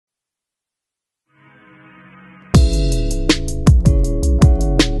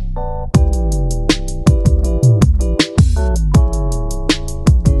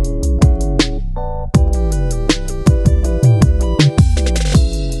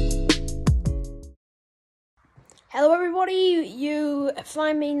Hello everybody, you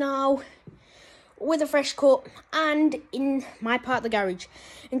find me now with a fresh cut and in my part of the garage.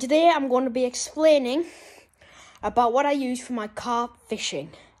 And today I'm going to be explaining about what I use for my carp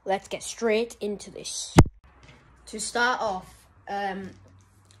fishing. Let's get straight into this. To start off,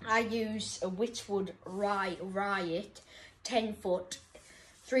 I use a Witchwood Riot 10 foot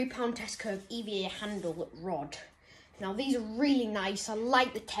 3-pound test curve EVA handle rod. Now these are really nice. I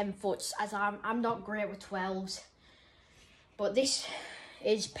like the 10 foots as I'm not great with 12s. But this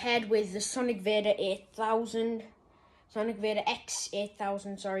is paired with the Sonic Vader 8000, Sonic Vader X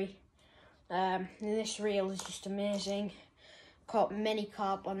 8000, sorry. And this reel is just amazing. Caught many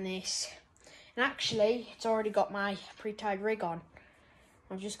carp on this. And actually, it's already got my pre-tied rig on.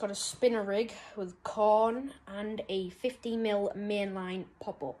 I've just got a spinner rig with corn and a 50mm mainline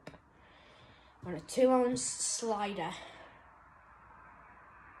pop-up on a 2-ounce slider.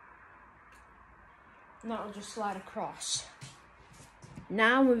 And that'll just slide across.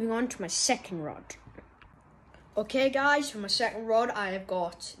 Now moving on to my second rod. Okay guys, for my second rod I have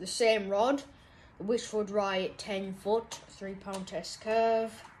got the same rod, the Witchwood Riot 10 foot 3-pound test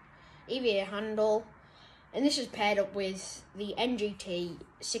curve, EVA handle, and this is paired up with the NGT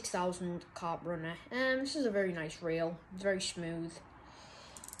 6000 carp runner. This is a very nice reel, it's very smooth,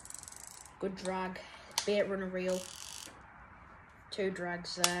 good drag, bait runner reel, 2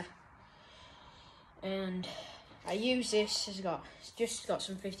 drags there. And I use this, it's just got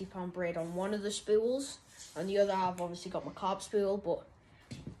some 50-pound braid on one of the spools. On the other I've obviously got my carp spool, but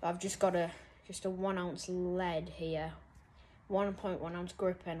I've just got a 1-ounce lead here. 1.1 ounce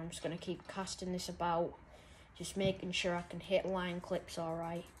grip, and I'm just going to keep casting this about, just making sure I can hit line clips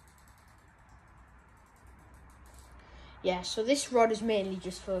alright. Yeah, so this rod is mainly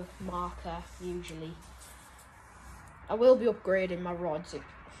just for marker, usually. I will be upgrading my rods,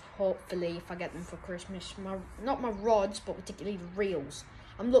 hopefully, if I get them for Christmas. Not my rods, but particularly the reels.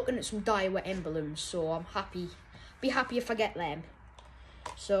 I'm looking at some Daiwa emblems, so I'm be happy if I get them.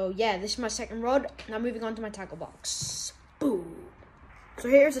 So yeah, this is my second rod. Now moving on to my tackle box. Boom. So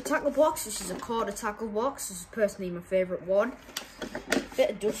here's a tackle box. This is a quarter tackle box. This is personally my favourite one.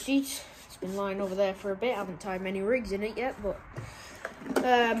 Bit of dusty. It's been lying over there for a bit. I haven't tied many rigs in it yet, but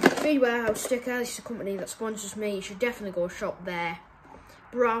Feed Warehouse sticker. This is a company that sponsors me. You should definitely go shop there.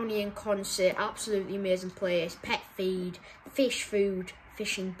 Brownie and Concert, absolutely amazing place. Pet feed, fish food,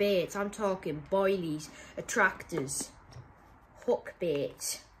 fishing baits. I'm talking boilies, attractors, hook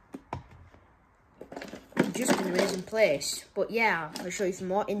baits. Just an amazing place. But yeah, I'll show you some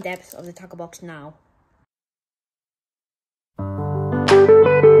more in depth of the tackle box now.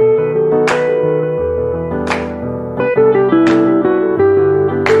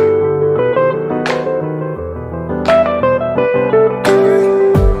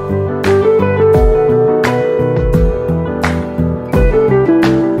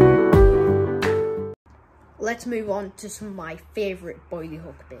 Let's move on to some of my favourite boilie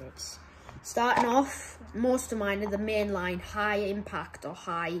hook baits. Starting off, most of mine are the mainline high impact or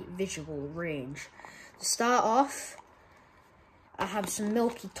high visual range. To start off, I have some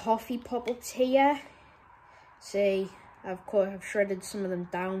Milky Toffee pop-ups here. See, I've shredded some of them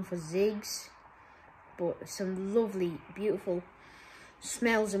down for zigs, but some lovely, beautiful,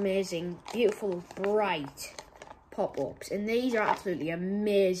 smells amazing, beautiful, bright pop-ups, and these are absolutely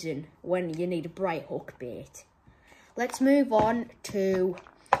amazing when you need a bright hook bait. Let's move on to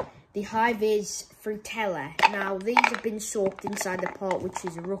the high-vis Frutella. Now these have been soaked inside the pot, which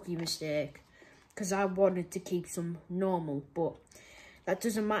is a rookie mistake because I wanted to keep some normal, but that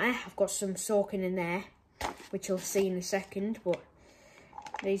doesn't matter. I've got some soaking in there, which you'll see in a second, but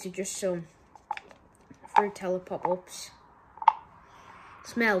these are just some Frutella pop-ups.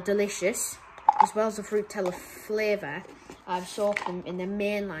 Smell delicious. As well as the Frutella flavour, I've soaked them in the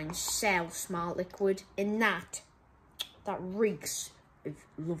mainline Cell Smart Liquid, and that reeks of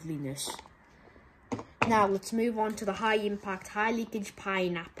loveliness. Now let's move on to the high impact, high leakage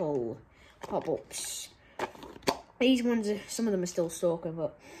pineapple pop-ups. These ones, some of them are still soaking,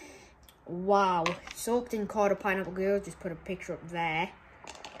 but wow, soaked in quarter pineapple girl. Just put a picture up there.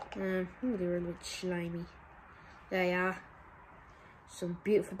 Ooh, they're a little bit slimy. There you are. Some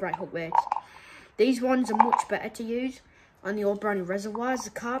beautiful bright hook baits. These ones are much better to use on the old brownie reservoirs. The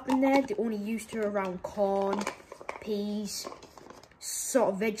carp in there, they're only used to around corn, peas,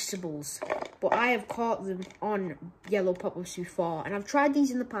 sort of vegetables. But I have caught them on yellow pop-ups before, and I've tried these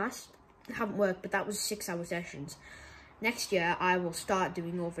in the past. It haven't worked, but that was 6-hour sessions. Next year, I will start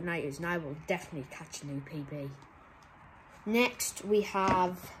doing overnighters, and I will definitely catch a new PB. Next, we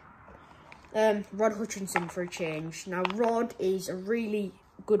have Rod Hutchinson for a change. Now, Rod is a really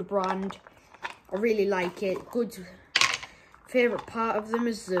good brand I really like it. Good. Favourite part of them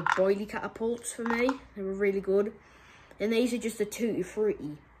is the boilie catapults for me. They were really good. And these are just the Tutti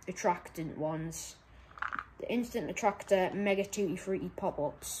Frutti attractant ones. The Instant Attractor Mega Tutti Frutti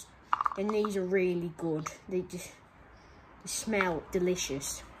pop-ups. And these are really good. They smell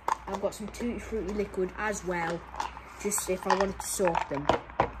delicious. I've got some Tutti Frutti liquid as well, just if I wanted to soak them.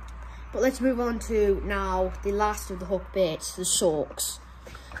 But let's move on to now the last of the hook baits, the soaks.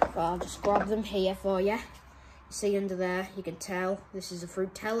 I'll just grab them here for you. See under there, you can tell this is a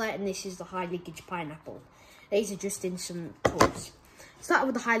Fruitella and this is the high leakage pineapple. These are just in some tubs. Start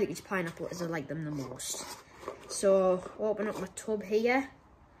with the high leakage pineapple as I like them the most. So open up my tub here.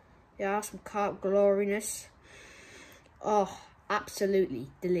 Yeah, some carp gloriness. Oh, absolutely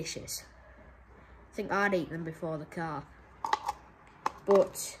delicious. I think I'd eat them before the car.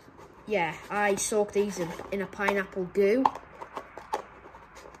 But yeah, I soak these in a pineapple goo.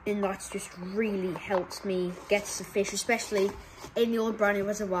 And that's just really helps me get the fish, especially in the Old Brownie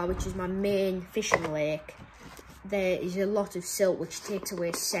Reservoir, which is my main fishing lake. There is a lot of silt which takes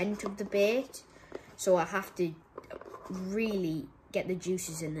away scent of the bait, so I have to really get the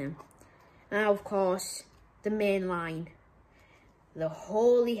juices in them. Now, of course, the main line, the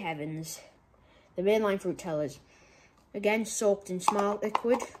holy heavens, the mainline Fruitellas. Again, soaked in smart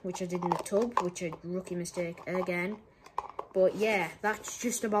liquid, which I did in the tub, which a rookie mistake again. But yeah, that's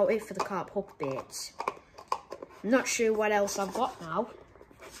just about it for the carp hook baits. I'm not sure what else I've got now.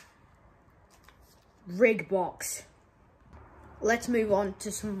 Rig box. Let's move on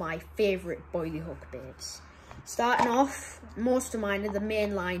to some of my favourite boilie hook baits. Starting off, most of mine are the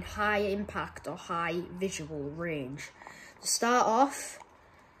mainline high impact or high visual range. To start off,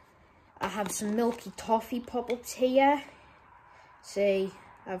 I have some milky toffee pop-ups here. See,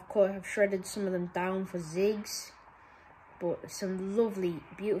 I've shredded some of them down for zigs. But some lovely,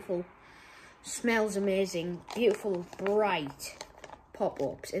 beautiful, smells amazing, beautiful, bright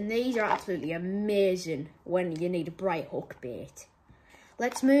pop-ups. And these are absolutely amazing when you need a bright hook bait.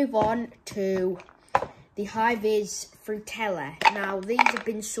 Let's move on to the high-vis Fruitella. Now, these have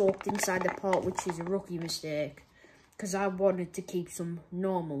been soaked inside the pot, which is a rookie mistake, because I wanted to keep some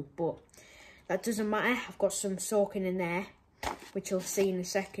normal, but that doesn't matter. I've got some soaking in there, which you'll see in a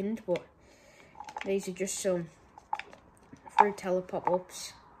second, but these are just some Fruitella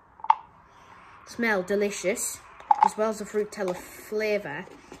pop-ups. Smell delicious, as well as the Fruitella flavour.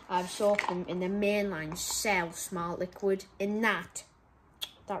 I've soaked them in the mainline Cell Smart Liquid, and that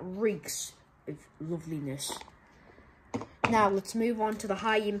reeks of loveliness. Now let's move on to the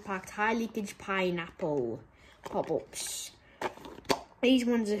high impact, high leakage pineapple pop-ups. These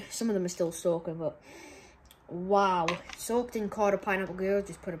ones, some of them are still soaking, but wow, soaked in quarter pineapple goo.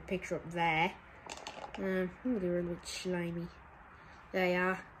 Just put a picture up there. Ooh, they're a little bit slimy. There you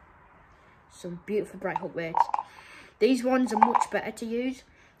are. Some beautiful bright hook baits. These ones are much better to use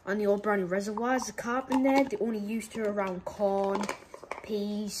on the Old Brownie Reservoirs. The carp in there, they're only used to around corn,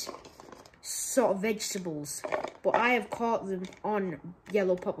 peas, sort of vegetables. But I have caught them on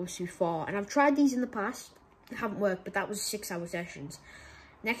yellow pop-ups before, and I've tried these in the past. They haven't worked, but that was 6-hour sessions.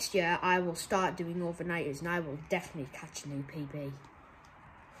 Next year, I will start doing overnighters, and I will definitely catch a new PB.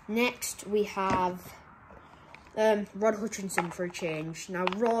 Next, we have Rod Hutchinson for a change. Now,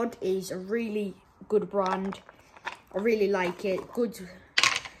 Rod is a really good brand. I really like it. Good.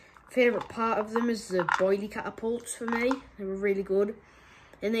 Favourite part of them is the boilie catapults for me. They were really good.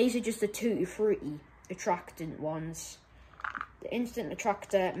 And these are just the Tutti Frutti attractant ones. The Instant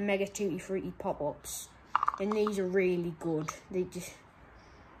Attractor Mega Tutti Frutti pop-ups. And these are really good. They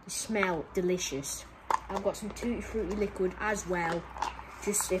smell delicious. I've got some Tutti Frutti liquid as well,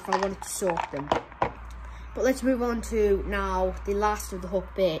 just if I wanted to soak them. But let's move on to now the last of the hook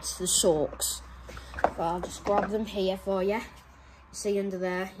baits, the soaks. I'll just grab them here for you. See under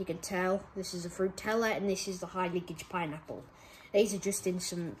there, you can tell this is a Fruitella and this is the high leakage pineapple. These are just in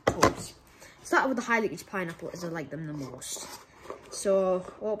some tubs. Start with the high leakage pineapple as I like them the most. So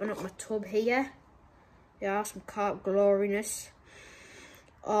open up my tub here. Yeah, some carp gloriness.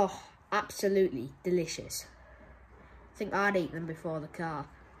 Oh, absolutely delicious. I think I'd eat them before the car.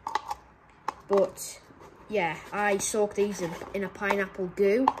 But yeah, I soak these in a pineapple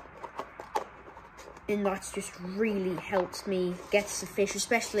goo. And that's just really helps me get the fish,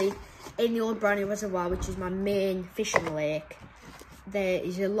 especially in the Old Brownie Reservoir, which is my main fishing lake. There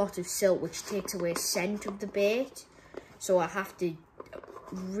is a lot of silt which takes away scent of the bait, so I have to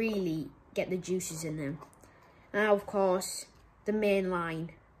really get the juices in them. Now, of course, the main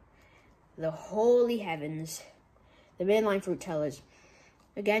line, the holy heavens, the mainline Fruitellas.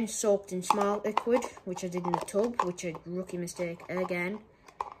 Again, soaked in smart liquid, which I did in the tub, which a rookie mistake again.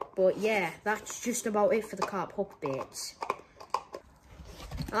 But yeah, that's just about it for the carp hook baits.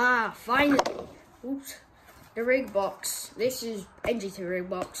 Finally, oops, the rig box. This is NG2 rig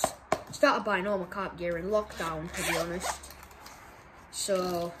box. Started buying all my carp gear in lockdown, to be honest.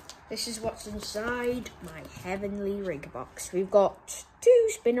 So this is what's inside my heavenly rig box. We've got 2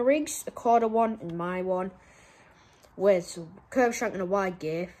 spinner rigs, a quarter one and my one, with a curve shank and a wide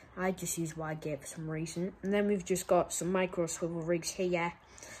gear. I just use wide gear for some reason. And then we've just got some micro swivel rigs here.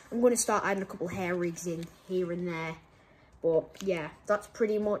 I'm going to start adding a couple hair rigs in here and there. But yeah, that's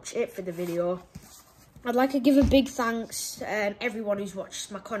pretty much it for the video. I'd like to give a big thanks to everyone who's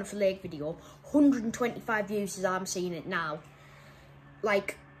watched my Conifer Lake video. 125 views as I'm seeing it now.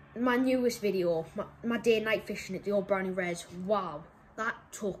 Like, my newest video, my day and night fishing at the old Brownie Res. Wow, that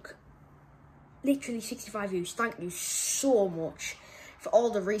took literally 65 views. Thank you so much for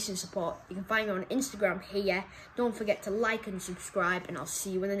all the recent support. You can find me on Instagram here. Don't forget to like and subscribe, and I'll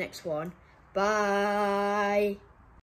see you in the next one. Bye.